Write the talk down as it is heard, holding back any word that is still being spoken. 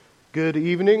Good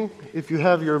evening. If you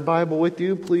have your Bible with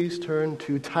you, please turn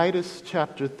to Titus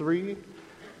chapter 3,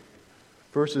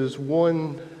 verses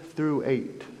 1 through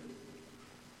 8.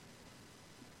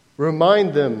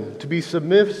 Remind them to be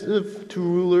submissive to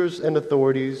rulers and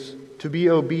authorities, to be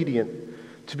obedient,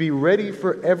 to be ready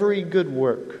for every good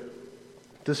work,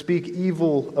 to speak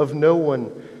evil of no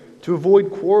one, to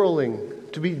avoid quarreling,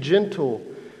 to be gentle,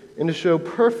 and to show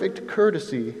perfect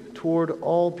courtesy toward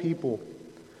all people.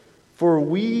 For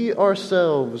we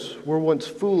ourselves were once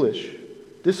foolish,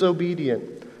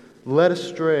 disobedient, led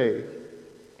astray,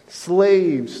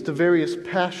 slaves to various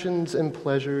passions and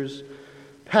pleasures,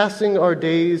 passing our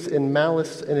days in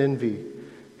malice and envy,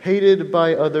 hated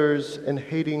by others and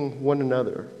hating one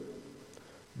another.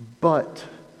 But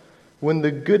when the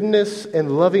goodness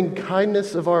and loving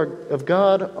kindness of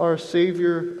God our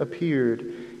Savior appeared,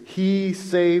 He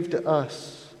saved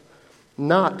us,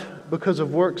 not because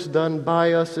of works done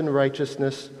by us in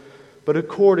righteousness, but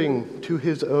according to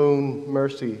His own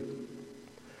mercy,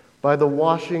 by the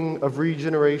washing of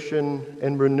regeneration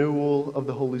and renewal of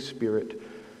the Holy Spirit,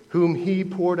 whom He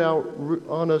poured out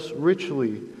on us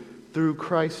richly through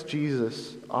Christ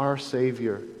Jesus, our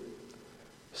Savior,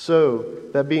 so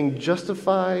that being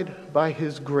justified by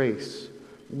His grace,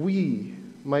 we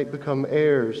might become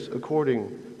heirs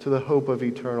according to the hope of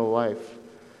eternal life.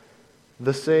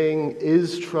 The saying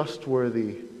is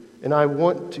trustworthy, and I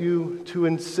want you to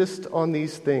insist on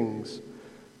these things,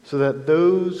 so that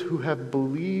those who have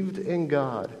believed in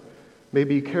God may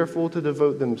be careful to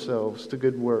devote themselves to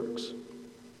good works.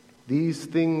 These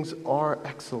things are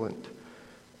excellent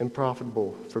and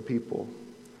profitable for people.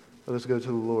 Let us go to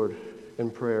the Lord in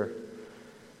prayer.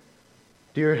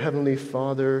 Dear Heavenly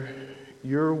Father,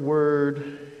 your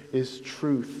word is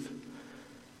truth.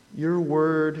 Your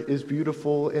word is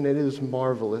beautiful and it is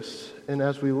marvelous. And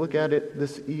as we look at it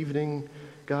this evening,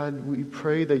 God, we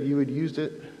pray that you would use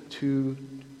it to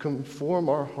conform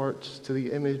our hearts to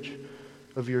the image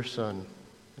of your Son.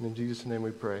 And in Jesus' name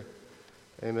we pray.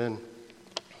 Amen.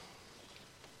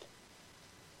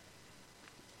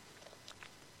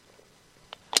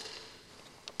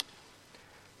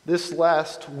 This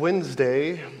last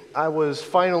Wednesday, I was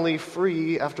finally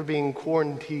free after being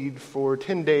quarantined for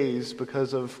 10 days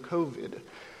because of COVID.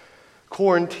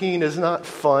 Quarantine is not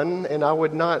fun, and I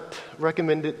would not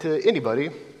recommend it to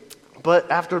anybody. But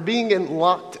after being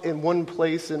locked in one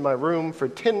place in my room for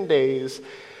 10 days,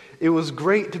 it was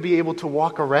great to be able to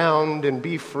walk around and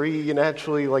be free and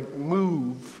actually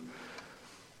move.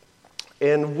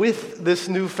 And with this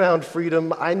newfound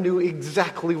freedom, I knew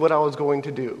exactly what I was going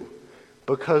to do,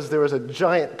 because there was a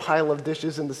giant pile of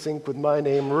dishes in the sink with my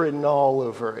name written all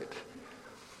over it.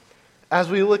 As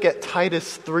we look at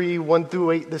Titus 3, 1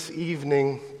 through 8 this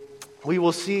evening, we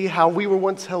will see how we were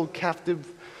once held captive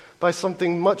by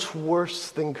something much worse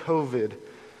than COVID,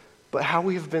 but how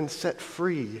we have been set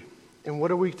free, and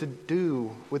what are we to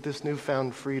do with this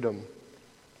newfound freedom.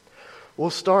 We'll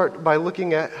start by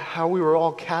looking at how we were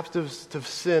all captives to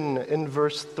sin in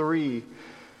verse 3.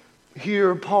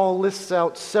 Here, Paul lists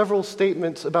out several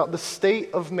statements about the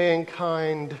state of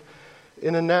mankind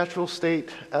in a natural state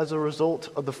as a result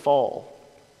of the fall.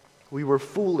 We were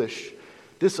foolish,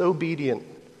 disobedient,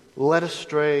 led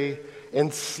astray,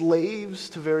 and slaves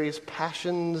to various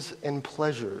passions and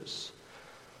pleasures.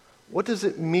 What does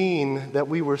it mean that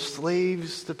we were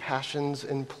slaves to passions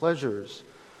and pleasures?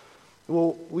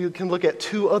 Well, we can look at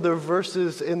two other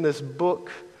verses in this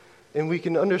book, and we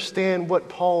can understand what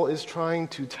Paul is trying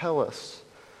to tell us.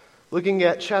 Looking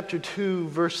at chapter 2,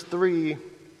 verse 3,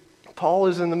 Paul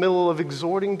is in the middle of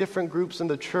exhorting different groups in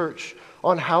the church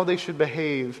on how they should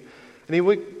behave. And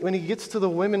when he gets to the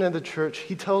women in the church,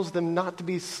 he tells them not to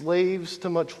be slaves to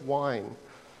much wine.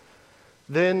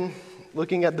 Then,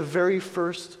 looking at the very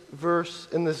first verse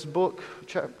in this book,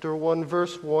 chapter 1,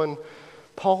 verse 1,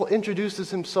 Paul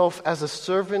introduces himself as a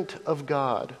servant of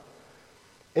God.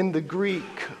 In the Greek,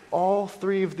 all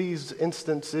three of these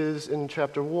instances in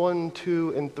chapter 1,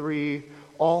 2, and 3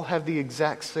 all have the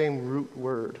exact same root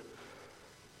word.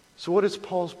 So what is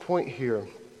Paul's point here?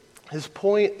 His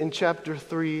point in chapter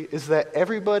 3 is that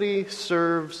everybody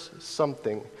serves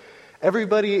something.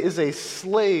 Everybody is a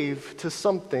slave to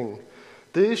something.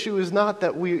 The issue is not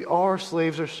that we are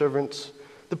slaves or servants.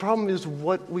 The problem is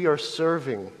what we are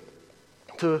serving.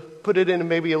 To put it in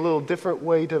maybe a little different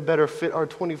way to better fit our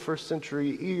 21st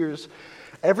century ears,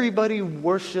 everybody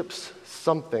worships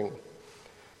something.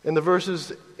 In the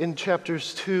verses in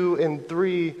chapters 2 and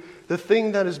 3, the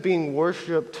thing that is being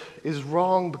worshipped is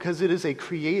wrong because it is a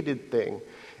created thing.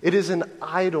 It is an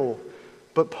idol.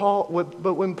 But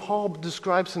when Paul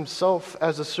describes himself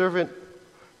as a servant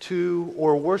to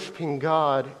or worshiping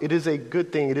God, it is a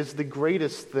good thing. It is the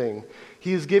greatest thing.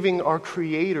 He is giving our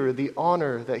Creator the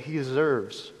honor that He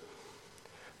deserves.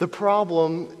 The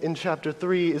problem in chapter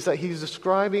 3 is that he's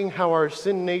describing how our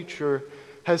sin nature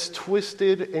has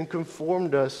twisted and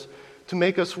conformed us to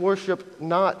make us worship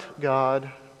not God,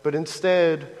 but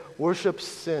instead worship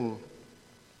sin.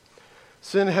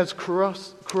 Sin has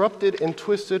corrupted and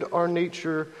twisted our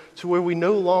nature to where we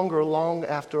no longer long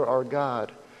after our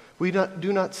God. We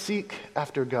do not seek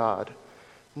after God.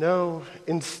 No,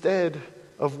 instead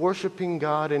of worshiping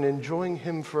God and enjoying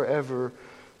Him forever,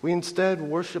 we instead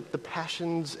worship the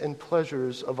passions and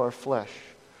pleasures of our flesh.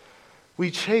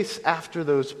 We chase after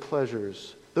those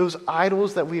pleasures, those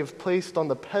idols that we have placed on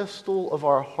the pedestal of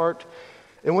our heart.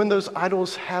 And when those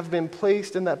idols have been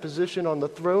placed in that position on the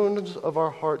thrones of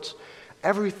our hearts,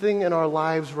 everything in our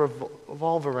lives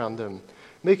revolve around them,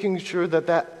 making sure that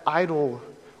that idol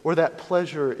or that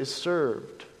pleasure is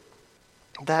served.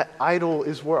 That idol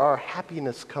is where our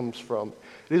happiness comes from.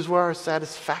 It is where our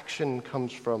satisfaction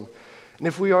comes from. And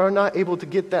if we are not able to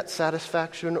get that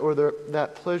satisfaction or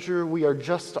that pleasure, we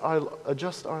adjust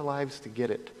our lives to get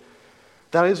it.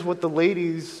 That is what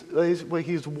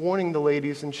he's warning the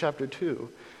ladies in chapter 2.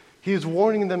 He is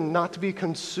warning them not to be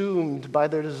consumed by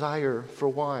their desire for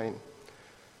wine.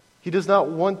 He does not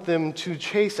want them to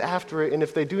chase after it, and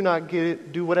if they do not get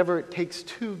it, do whatever it takes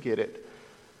to get it.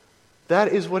 That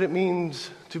is what it means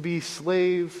to be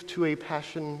slave to a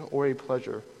passion or a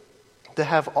pleasure. To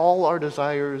have all our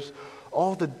desires,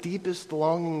 all the deepest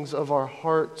longings of our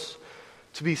hearts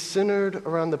to be centered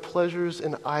around the pleasures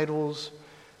and idols,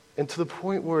 and to the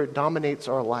point where it dominates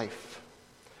our life.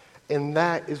 And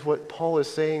that is what Paul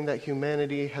is saying that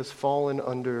humanity has fallen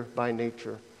under by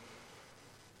nature.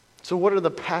 So what are the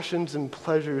passions and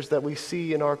pleasures that we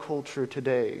see in our culture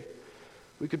today?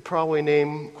 We could probably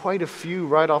name quite a few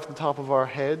right off the top of our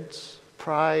heads.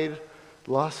 Pride,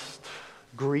 lust,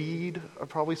 greed are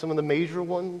probably some of the major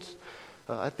ones.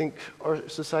 I think our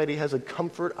society has a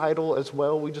comfort idol as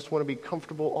well. We just want to be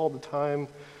comfortable all the time.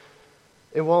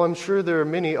 And while I'm sure there are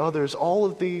many others, all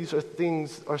of these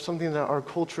are something that our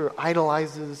culture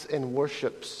idolizes and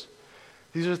worships.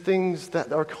 These are things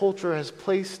that our culture has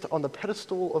placed on the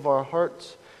pedestal of our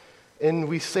hearts. And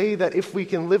we say that if we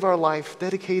can live our life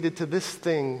dedicated to this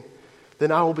thing,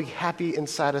 then I will be happy and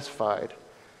satisfied.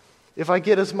 If I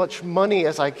get as much money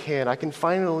as I can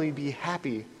finally be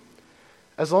happy.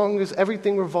 As long as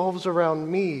everything revolves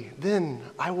around me, then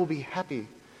I will be happy.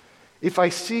 If I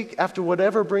seek after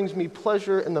whatever brings me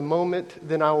pleasure in the moment,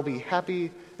 then I will be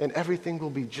happy and everything will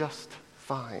be just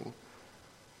fine.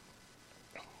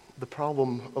 The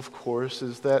problem, of course,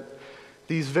 is that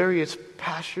these various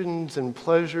passions and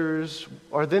pleasures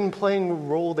are then playing a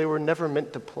role they were never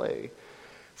meant to play.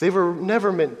 They were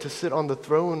never meant to sit on the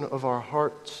throne of our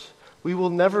hearts. We will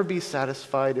never be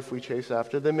satisfied if we chase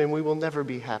after them, and we will never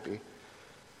be happy.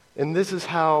 And this is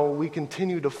how we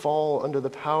continue to fall under the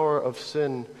power of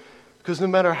sin. Because no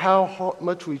matter how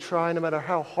much we try, no matter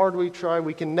how hard we try,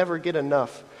 we can never get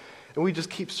enough. And we just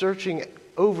keep searching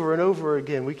over and over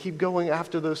again. We keep going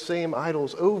after those same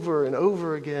idols over and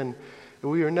over again.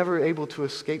 And we are never able to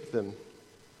escape them.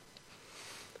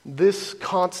 This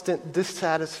constant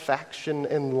dissatisfaction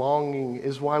and longing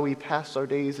is why we pass our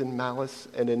days in malice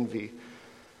and envy.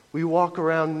 We walk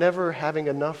around never having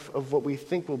enough of what we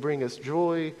think will bring us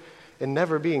joy and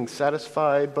never being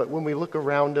satisfied, but when we look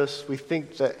around us, we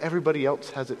think that everybody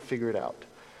else has it figured out.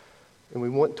 And we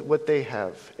want what they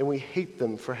have, and we hate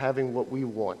them for having what we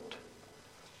want.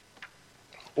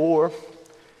 Or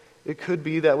it could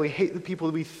be that we hate the people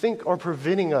that we think are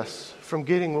preventing us from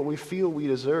getting what we feel we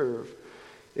deserve.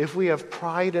 If we have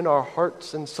pride in our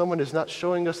hearts and someone is not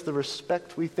showing us the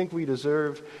respect we think we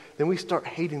deserve, then we start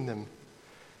hating them.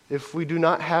 If we do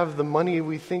not have the money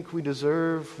we think we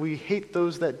deserve, we hate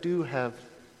those that do have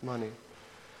money.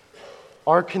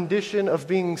 Our condition of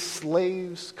being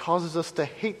slaves causes us to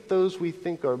hate those we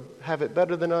think have it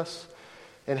better than us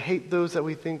and hate those that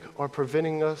we think are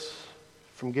preventing us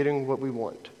from getting what we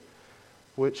want,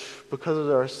 which, because of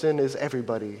our sin, is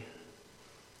everybody.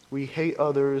 We hate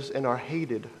others and are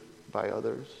hated by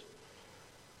others.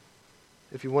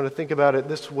 If you want to think about it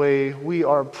this way, we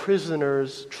are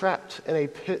prisoners trapped in a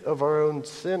pit of our own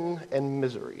sin and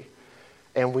misery.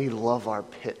 And we love our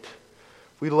pit.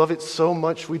 We love it so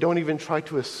much we don't even try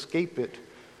to escape it.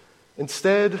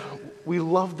 Instead, we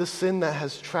love the sin that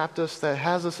has trapped us, that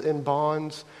has us in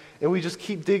bonds, and we just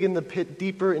keep digging the pit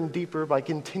deeper and deeper by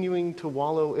continuing to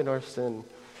wallow in our sin.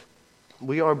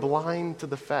 We are blind to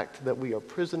the fact that we are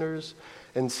prisoners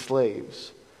and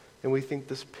slaves. And we think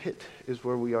this pit is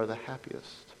where we are the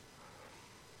happiest.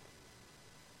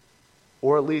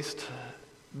 Or at least,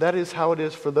 that is how it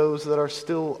is for those that are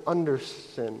still under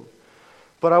sin.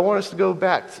 But I want us to go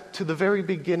back to the very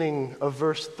beginning of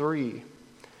verse 3.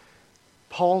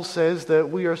 Paul says that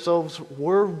we ourselves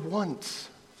were once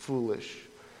foolish.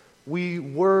 We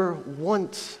were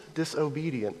once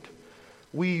disobedient.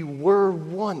 We were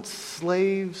once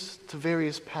slaves to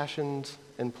various passions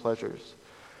and pleasures.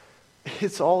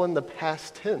 It's all in the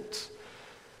past tense.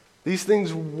 These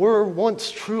things were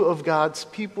once true of God's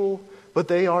people, but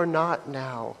they are not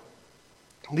now.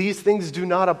 These things do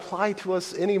not apply to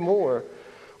us anymore.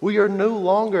 We are no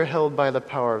longer held by the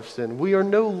power of sin. We are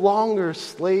no longer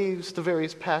slaves to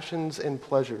various passions and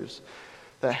pleasures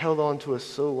that held on to us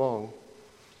so long.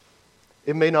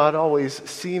 It may not always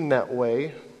seem that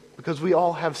way, because we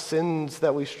all have sins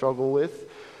that we struggle with.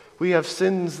 We have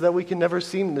sins that we can never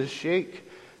seem to shake,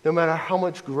 no matter how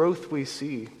much growth we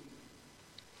see.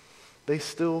 They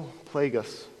still plague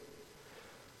us.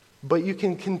 But you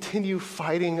can continue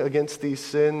fighting against these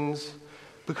sins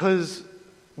because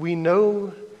we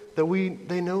know that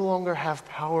they no longer have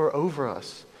power over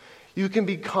us. You can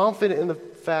be confident in the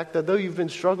fact that though you've been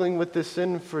struggling with this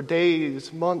sin for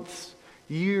days, months,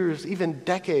 years, even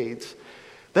decades,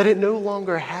 that it no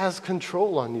longer has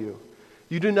control on you.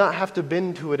 You do not have to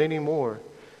bend to it anymore.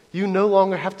 You no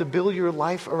longer have to build your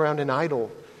life around an idol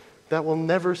that will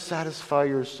never satisfy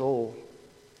your soul.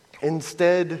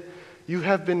 Instead, you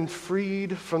have been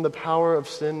freed from the power of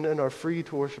sin and are free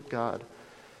to worship God,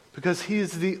 because He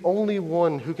is the only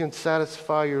one who can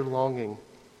satisfy your longing.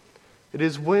 It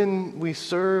is when we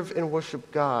serve and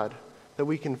worship God that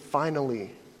we can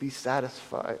finally be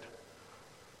satisfied.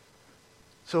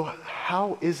 So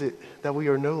how is it that we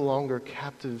are no longer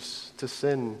captives to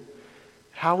sin?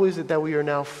 How is it that we are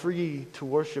now free to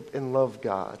worship and love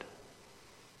God?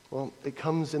 Well, it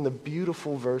comes in the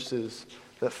beautiful verses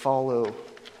that follow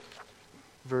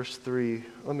verse 3.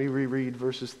 Let me reread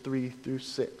verses 3 through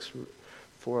 6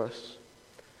 for us.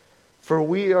 For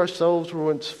we ourselves were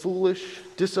once foolish,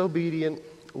 disobedient,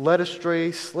 led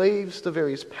astray, slaves to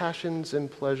various passions and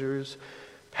pleasures,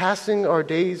 passing our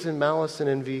days in malice and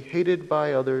envy, hated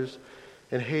by others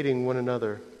and hating one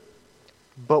another.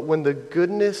 But when the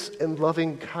goodness and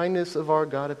loving kindness of our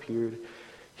God appeared,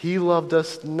 He loved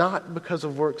us not because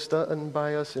of works done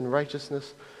by us in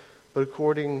righteousness, but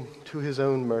according to His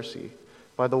own mercy,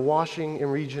 by the washing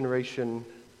and regeneration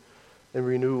and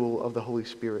renewal of the Holy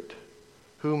Spirit,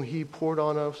 whom He poured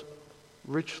on us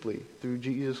richly through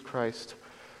Jesus Christ,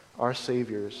 our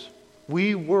Saviors.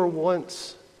 We were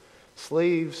once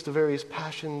slaves to various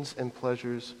passions and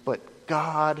pleasures, but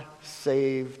God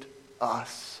saved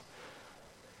us.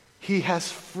 He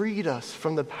has freed us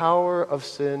from the power of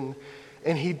sin,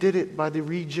 and He did it by the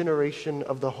regeneration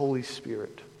of the Holy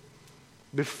Spirit.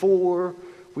 Before,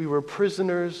 we were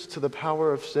prisoners to the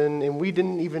power of sin, and we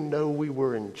didn't even know we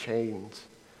were in chains.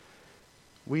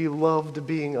 We loved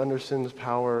being under sin's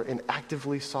power and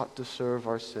actively sought to serve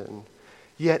our sin.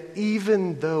 Yet,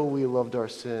 even though we loved our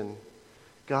sin,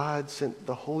 God sent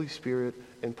the Holy Spirit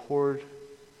and poured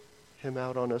Him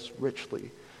out on us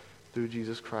richly through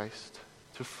Jesus Christ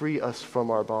to free us from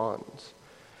our bonds.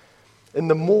 And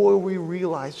the more we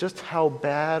realize just how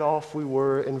bad off we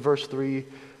were in verse 3,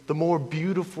 the more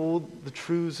beautiful the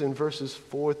truths in verses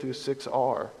 4 through 6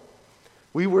 are.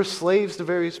 We were slaves to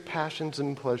various passions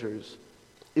and pleasures.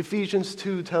 Ephesians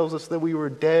 2 tells us that we were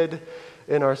dead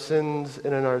in our sins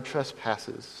and in our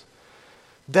trespasses.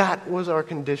 That was our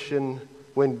condition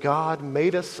when God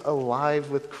made us alive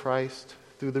with Christ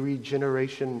through the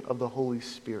regeneration of the Holy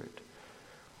Spirit.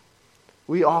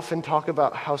 We often talk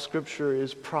about how Scripture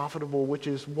is profitable, which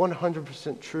is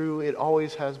 100% true. It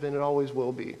always has been, it always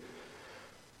will be.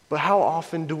 But how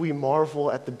often do we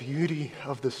marvel at the beauty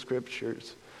of the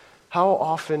Scriptures? How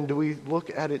often do we look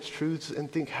at its truths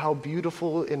and think how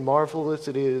beautiful and marvelous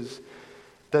it is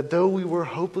that though we were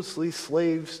hopelessly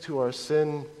slaves to our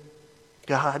sin,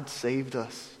 God saved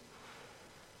us.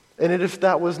 And if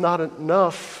that was not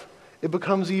enough, it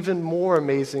becomes even more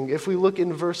amazing. If we look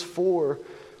in verse 4,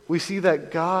 we see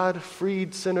that God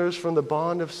freed sinners from the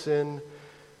bond of sin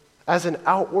as an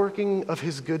outworking of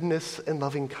His goodness and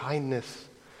loving kindness.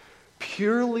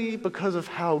 Purely because of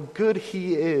how good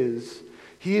He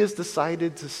has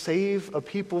decided to save a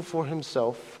people for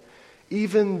Himself,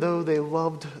 even though they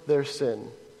loved their sin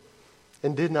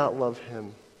and did not love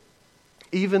Him.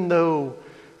 Even though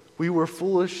we were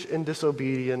foolish and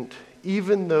disobedient,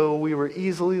 even though we were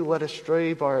easily led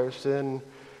astray by our sin,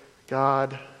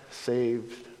 God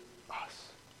saved us.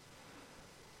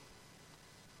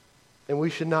 And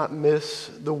we should not miss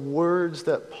the words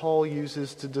that Paul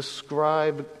uses to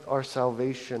describe our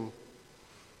salvation.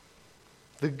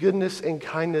 the goodness and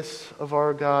kindness of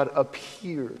our God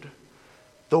appeared,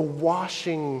 the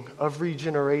washing of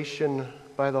regeneration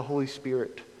by the Holy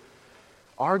Spirit.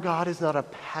 Our God is not a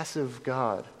passive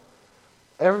God.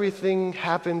 Everything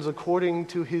happens according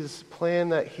to his plan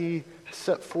that he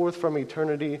set forth from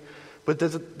eternity, but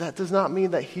that does not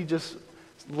mean that he just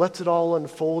lets it all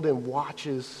unfold and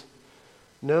watches.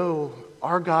 No,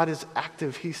 our God is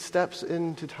active. He steps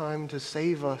into time to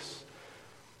save us.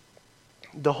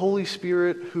 The Holy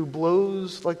Spirit, who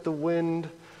blows like the wind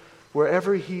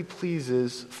wherever he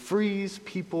pleases, frees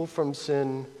people from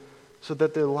sin so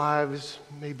that their lives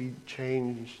may be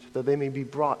changed, that they may be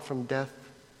brought from death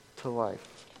to life.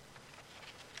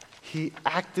 He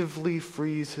actively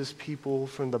frees his people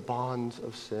from the bonds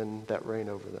of sin that reign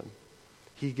over them.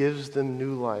 He gives them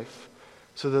new life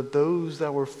so that those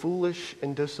that were foolish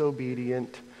and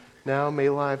disobedient now may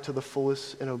live to the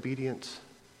fullest in obedience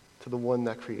to the one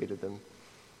that created them.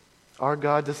 Our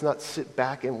God does not sit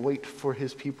back and wait for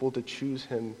his people to choose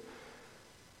him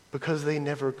because they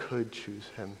never could choose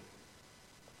him.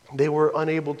 They were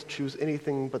unable to choose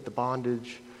anything but the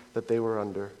bondage that they were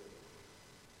under.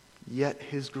 Yet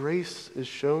his grace is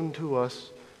shown to us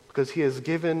because he has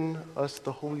given us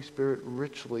the Holy Spirit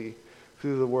richly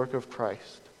through the work of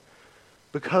Christ.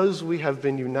 Because we have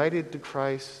been united to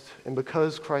Christ and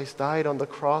because Christ died on the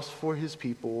cross for his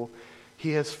people,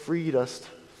 he has freed us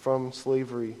from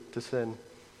slavery to sin.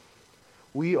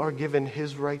 We are given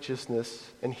his righteousness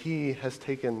and he has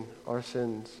taken our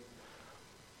sins.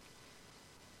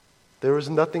 There is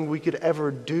nothing we could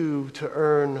ever do to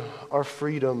earn our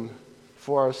freedom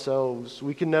for ourselves.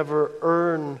 We can never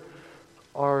earn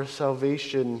our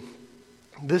salvation.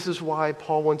 This is why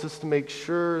Paul wants us to make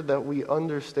sure that we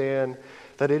understand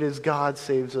that it is God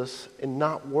saves us and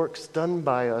not works done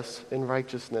by us in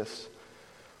righteousness.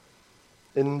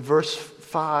 In verse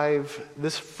 5,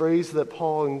 this phrase that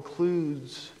Paul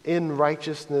includes, in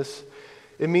righteousness,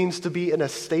 it means to be in a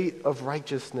state of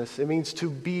righteousness. It means to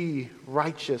be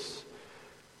righteous.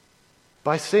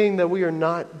 By saying that we are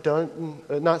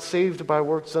not saved by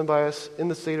works done by us in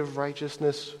the state of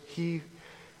righteousness, he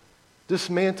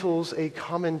dismantles a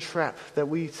common trap that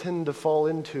we tend to fall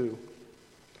into.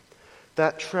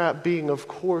 That trap being, of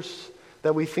course,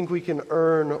 that we think we can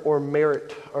earn or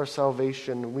merit our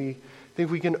salvation. We think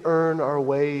we can earn our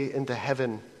way into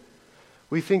heaven.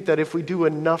 We think that if we do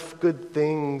enough good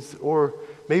things, or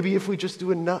maybe if we just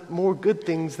do enough more good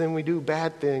things than we do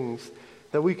bad things,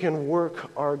 that we can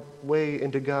work our way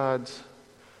into God's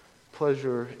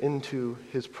pleasure, into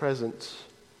his presence.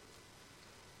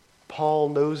 Paul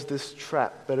knows this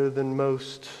trap better than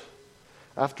most.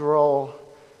 After all,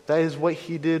 that is what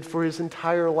he did for his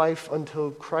entire life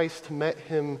until Christ met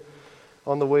him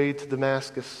on the way to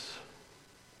Damascus.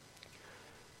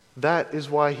 That is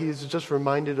why he's just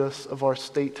reminded us of our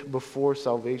state before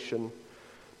salvation.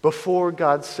 Before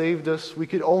God saved us, we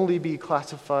could only be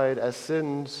classified as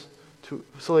slaves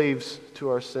to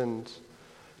our sins.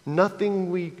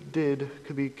 Nothing we did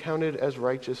could be counted as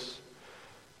righteous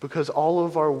because all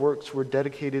of our works were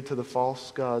dedicated to the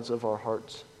false gods of our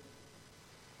hearts.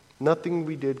 Nothing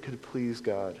we did could please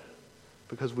God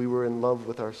because we were in love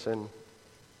with our sin.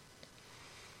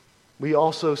 We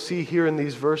also see here in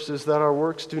these verses that our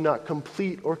works do not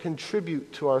complete or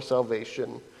contribute to our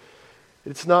salvation.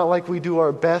 It's not like we do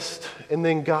our best and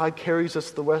then God carries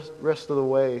us the rest of the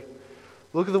way.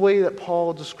 Look at the way that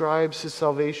Paul describes his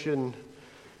salvation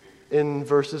in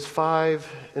verses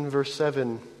 5 and verse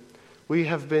 7. We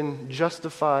have been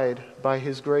justified by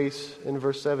his grace in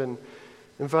verse 7.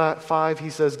 In 5, he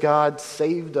says, God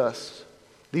saved us.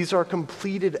 These are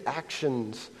completed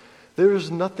actions. There is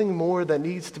nothing more that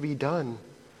needs to be done.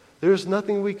 There is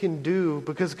nothing we can do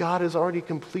because God has already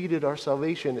completed our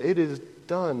salvation. It is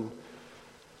done.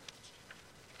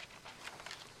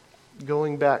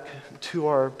 Going back to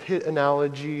our pit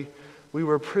analogy, we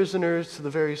were prisoners to the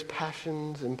various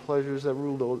passions and pleasures that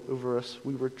ruled over us.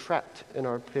 We were trapped in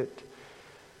our pit.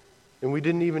 And we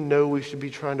didn't even know we should be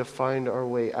trying to find our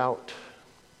way out.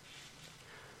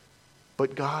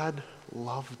 But God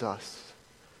loved us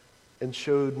and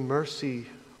showed mercy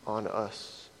on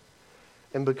us.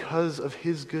 And because of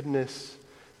his goodness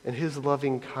and his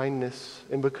loving kindness,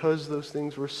 and because those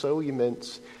things were so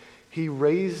immense, he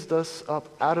raised us up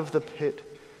out of the pit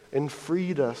and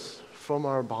freed us from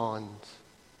our bonds.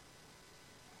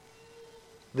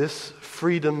 This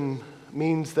freedom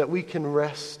means that we can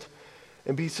rest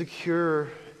and be secure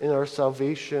in our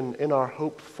salvation, in our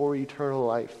hope for eternal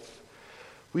life.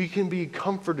 We can be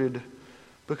comforted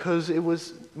because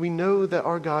we know that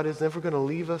our God is never going to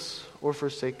leave us or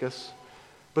forsake us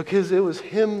because it was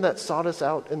him that sought us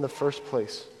out in the first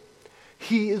place.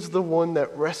 He is the one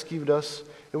that rescued us,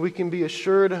 and we can be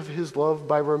assured of his love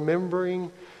by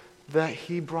remembering that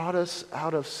he brought us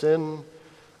out of sin,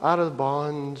 out of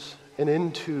bonds, and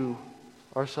into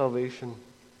our salvation.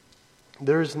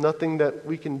 There is nothing that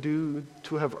we can do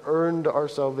to have earned our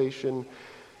salvation,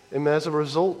 and as a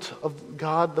result of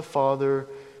God the Father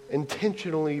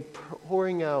intentionally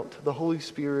pouring out the Holy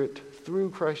Spirit through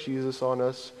Christ Jesus on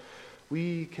us,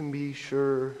 we can be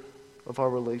sure of our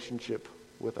relationship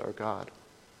with our God.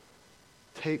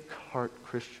 Take heart,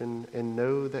 Christian, and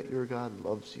know that your God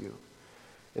loves you,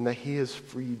 and that he has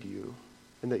freed you,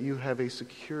 and that you have a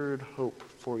secured hope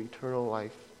for eternal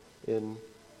life in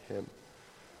him.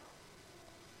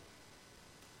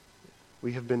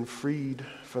 We have been freed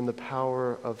from the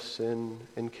power of sin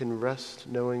and can rest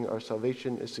knowing our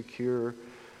salvation is secure.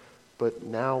 But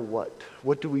now what?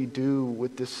 What do we do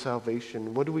with this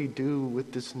salvation? What do we do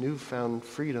with this newfound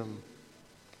freedom?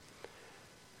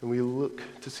 And we look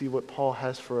to see what Paul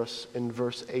has for us in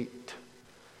verse 8.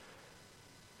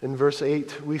 In verse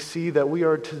 8, we see that we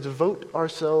are to devote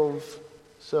ourselves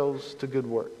to good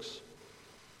works,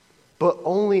 but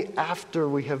only after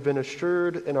we have been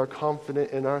assured and are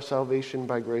confident in our salvation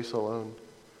by grace alone.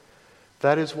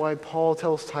 That is why Paul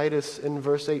tells Titus in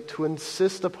verse 8 to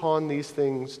insist upon these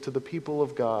things to the people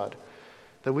of God,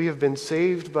 that we have been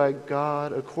saved by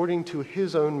God according to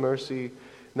his own mercy,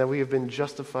 and that we have been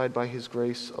justified by his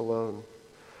grace alone.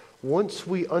 Once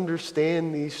we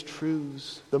understand these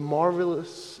truths, the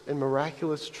marvelous and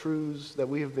miraculous truths that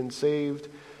we have been saved,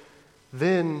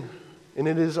 then, and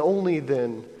it is only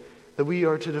then, that we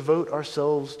are to devote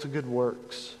ourselves to good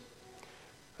works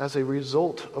as a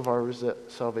result of our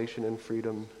salvation and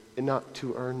freedom, and not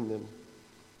to earn them.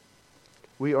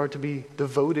 We are to be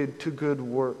devoted to good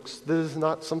works. This is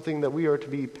not something that we are to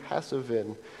be passive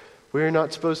in. We are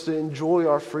not supposed to enjoy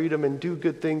our freedom and do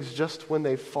good things just when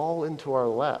they fall into our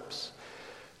laps.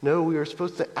 No, we are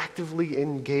supposed to actively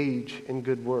engage in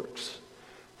good works.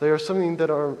 They are something that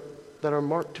are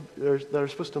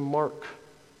supposed to mark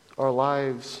our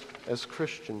lives as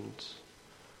Christians.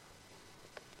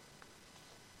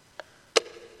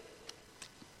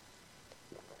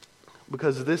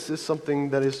 Because this is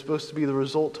something that is supposed to be the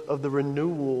result of the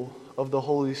renewal of the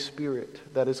Holy Spirit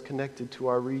that is connected to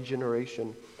our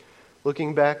regeneration.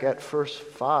 Looking back at verse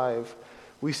 5,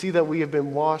 we see that we have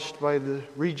been washed by the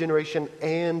regeneration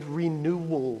and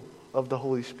renewal of the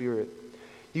Holy Spirit.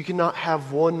 You cannot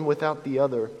have one without the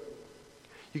other.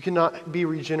 You cannot be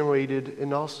regenerated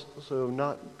and also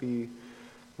not be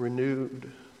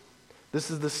renewed. This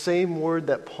is the same word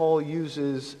that Paul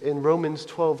uses in Romans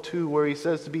 12:2, where he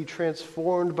says to be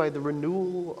transformed by the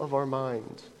renewal of our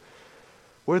minds.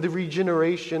 Where the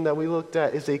regeneration that we looked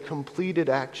at is a completed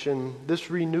action, this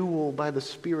renewal by the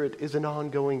Spirit is an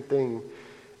ongoing thing.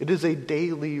 It is a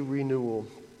daily renewal.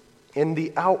 And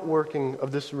the outworking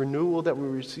of this renewal that we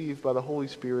receive by the Holy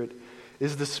Spirit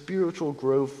is the spiritual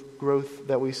growth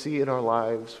that we see in our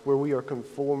lives, where we are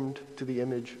conformed to the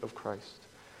image of Christ.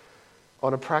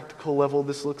 On a practical level,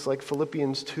 this looks like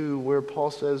Philippians 2, where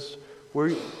Paul says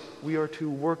we are to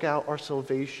work out our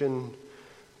salvation,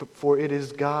 for it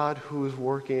is God who is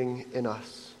working in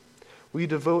us. We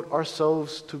devote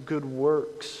ourselves to good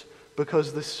works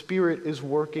because the Spirit is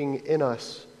working in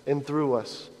us and through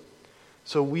us.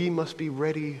 So we must be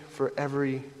ready for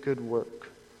every good work.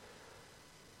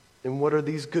 And what are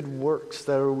these good works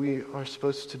that we are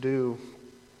supposed to do?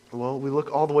 Well, we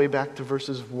look all the way back to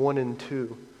verses 1 and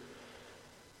 2.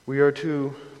 We are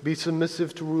to be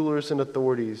submissive to rulers and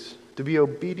authorities, to be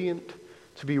obedient,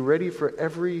 to be ready for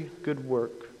every good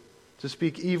work, to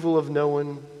speak evil of no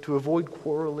one, to avoid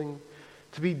quarreling,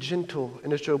 to be gentle,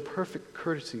 and to show perfect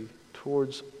courtesy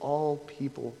towards all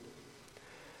people.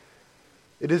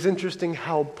 It is interesting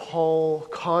how Paul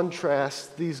contrasts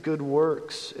these good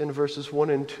works in verses 1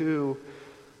 and 2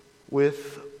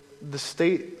 with the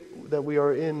state that we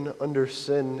are in under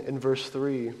sin in verse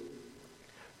 3.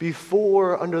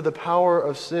 Before, under the power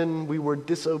of sin, we were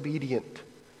disobedient.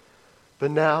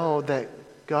 But now that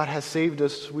God has saved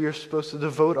us, we are supposed to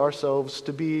devote ourselves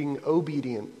to being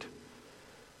obedient.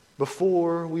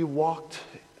 Before, we walked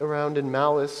around in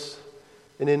malice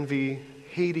and envy,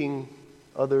 hating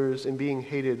others and being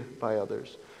hated by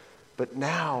others. But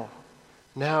now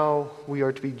we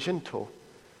are to be gentle,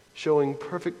 showing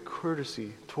perfect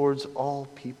courtesy towards all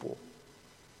people.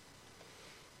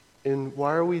 And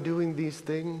why are we doing these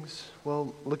things?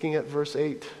 Well, looking at verse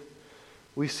 8,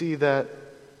 we see that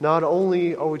not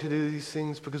only are we to do these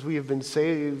things because we have been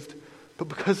saved, but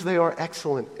because they are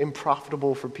excellent and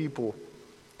profitable for people.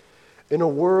 In a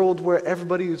world where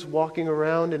everybody is walking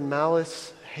around in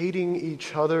malice, hating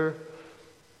each other,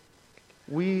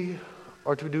 we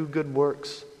are to do good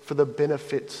works for the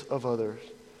benefits of others.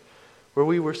 Where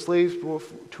we were slaves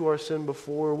to our sin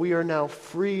before, we are now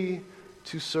free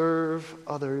to serve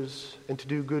others and to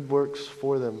do good works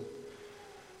for them.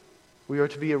 We are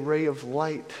to be a ray of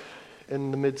light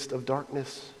in the midst of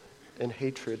darkness and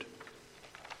hatred.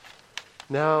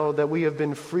 Now that we have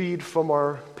been freed from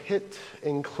our pit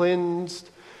and cleansed,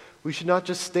 we should not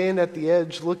just stand at the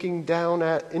edge looking down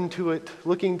into it,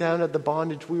 looking down at the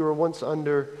bondage we were once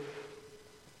under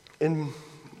and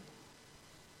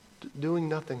doing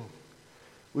nothing.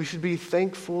 We should be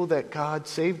thankful that God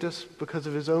saved us because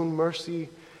of his own mercy,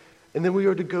 and then we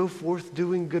are to go forth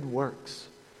doing good works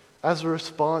as a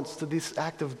response to this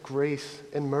act of grace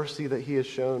and mercy that he has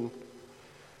shown.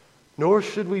 Nor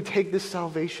should we take this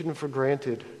salvation for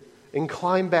granted and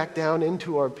climb back down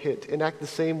into our pit and act the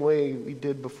same way we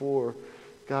did before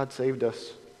God saved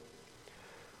us.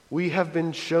 We have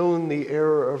been shown the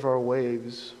error of our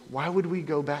ways. Why would we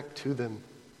go back to them?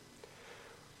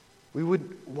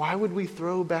 Why would we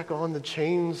throw back on the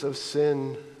chains of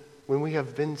sin when we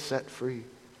have been set free?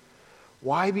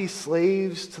 Why be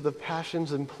slaves to the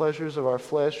passions and pleasures of our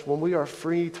flesh when we are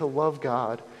free to love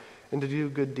God and to do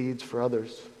good deeds for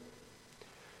others?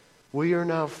 We are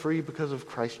now free because of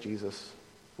Christ Jesus.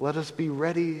 Let us be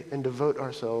ready and devote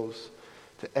ourselves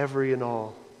to every and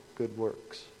all good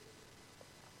works.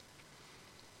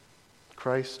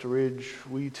 Christ, Ridge,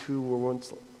 we too were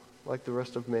once like the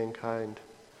rest of mankind.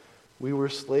 We were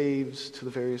slaves to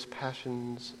the various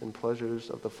passions and pleasures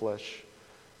of the flesh,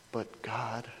 but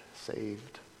God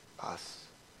saved us.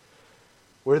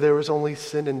 Where there was only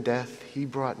sin and death, he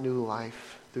brought new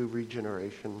life through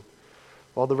regeneration.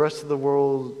 While the rest of the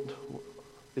world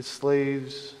is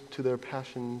slaves to their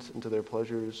passions and to their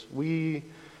pleasures, we,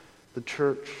 the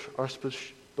church, are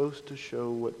supposed to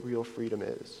show what real freedom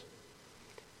is.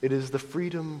 It is the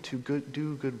freedom to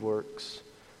do good works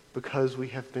because we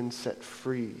have been set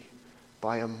free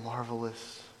by a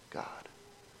marvelous God.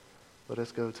 Let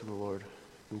us go to the Lord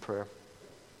in prayer.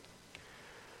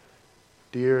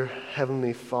 Dear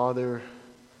Heavenly Father,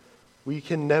 we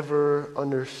can never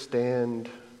understand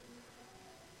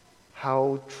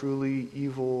how truly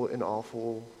evil and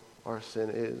awful our sin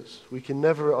is. We can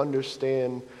never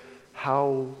understand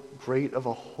how great of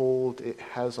a hold it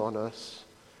has on us.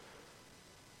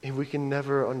 And we can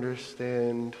never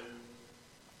understand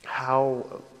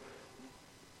how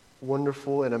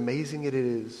wonderful and amazing it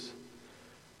is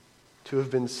to have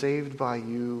been saved by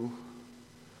you.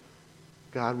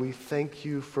 God, we thank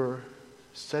you for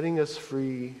setting us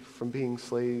free from being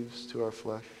slaves to our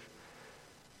flesh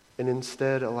and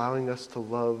instead allowing us to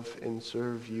love and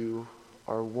serve you,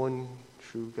 our one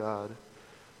true God.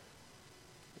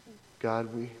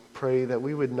 God, we pray that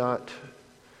we would not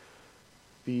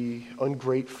be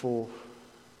ungrateful,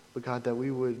 but God, that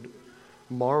we would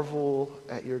marvel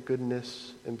at your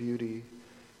goodness and beauty,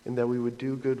 and that we would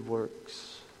do good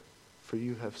works, for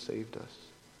you have saved us.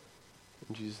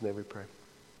 In Jesus' name we pray.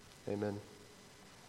 Amen.